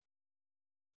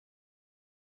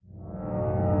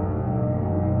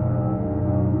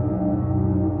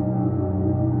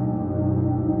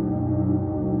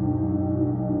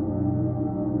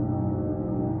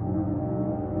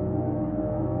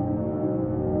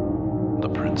the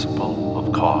principle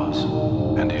of cause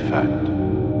and effect.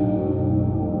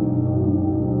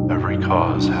 Every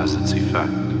cause has its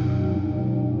effect.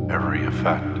 Every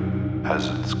effect has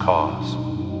its cause.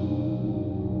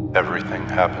 Everything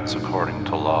happens according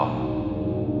to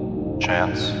law.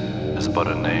 Chance is but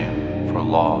a name for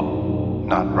law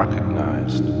not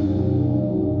recognized.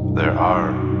 There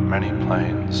are many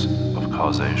planes of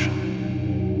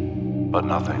causation, but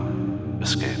nothing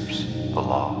escapes the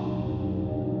law.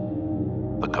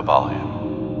 The Kybalion.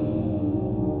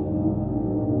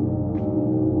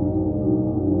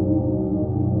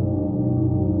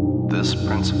 This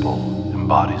principle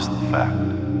embodies the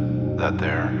fact that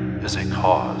there is a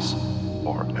cause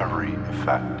for every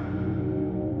effect,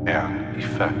 and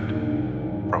effect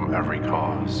from every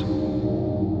cause.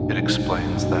 It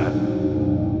explains that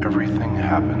everything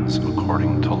happens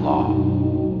according to law,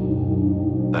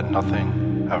 that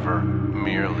nothing ever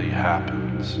merely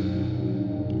happens,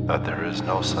 that there is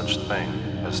no such thing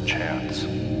as chance,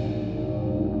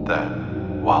 that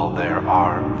while there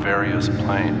are various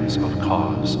planes of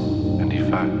cause and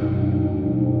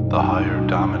effect, the higher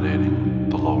dominating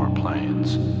the lower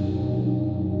planes,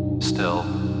 still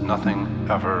nothing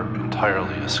ever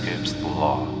entirely escapes the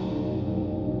law.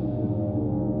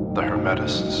 The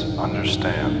Hermetics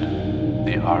understand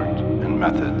the art and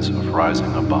methods of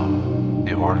rising above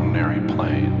the ordinary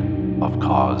plane of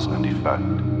cause and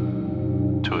effect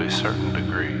to a certain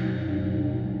degree,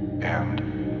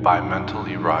 and by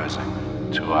mentally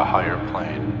rising to a higher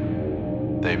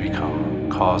plane, they become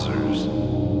causers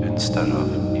instead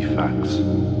of effects.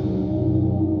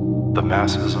 The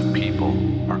masses of people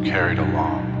are carried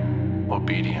along,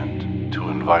 obedient to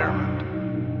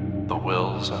environment, the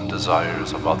wills and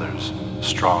desires of others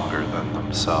stronger than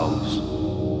themselves,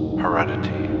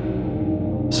 heredity,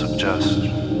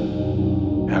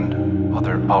 suggestion, and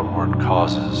other outward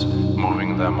causes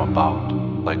moving them about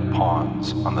like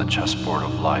pawns on the chessboard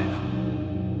of life.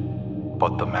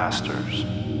 But the masters,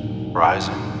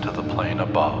 rising to the plane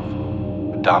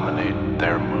above, dominate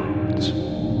their moods,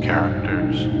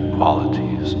 characters,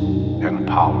 qualities, and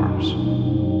powers,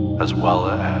 as well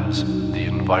as the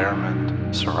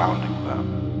environment surrounding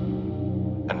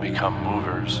them, and become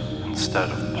movers instead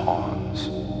of pawns.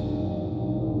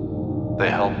 They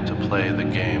help to play the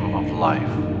game of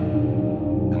life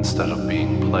instead of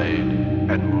being played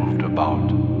and moved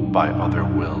about by other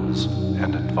wills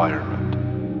and environment.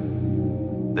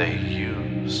 They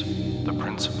use the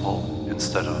principle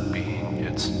instead of being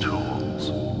its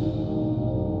tools.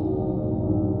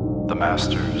 The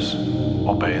masters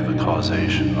obey the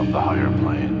causation of the higher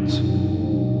planes,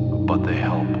 but they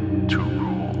help to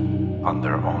rule on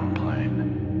their own plane.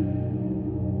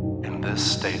 In this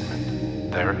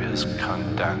statement, there is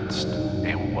condensed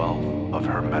a wealth of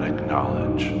Hermetic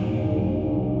knowledge.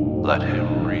 Let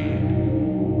him read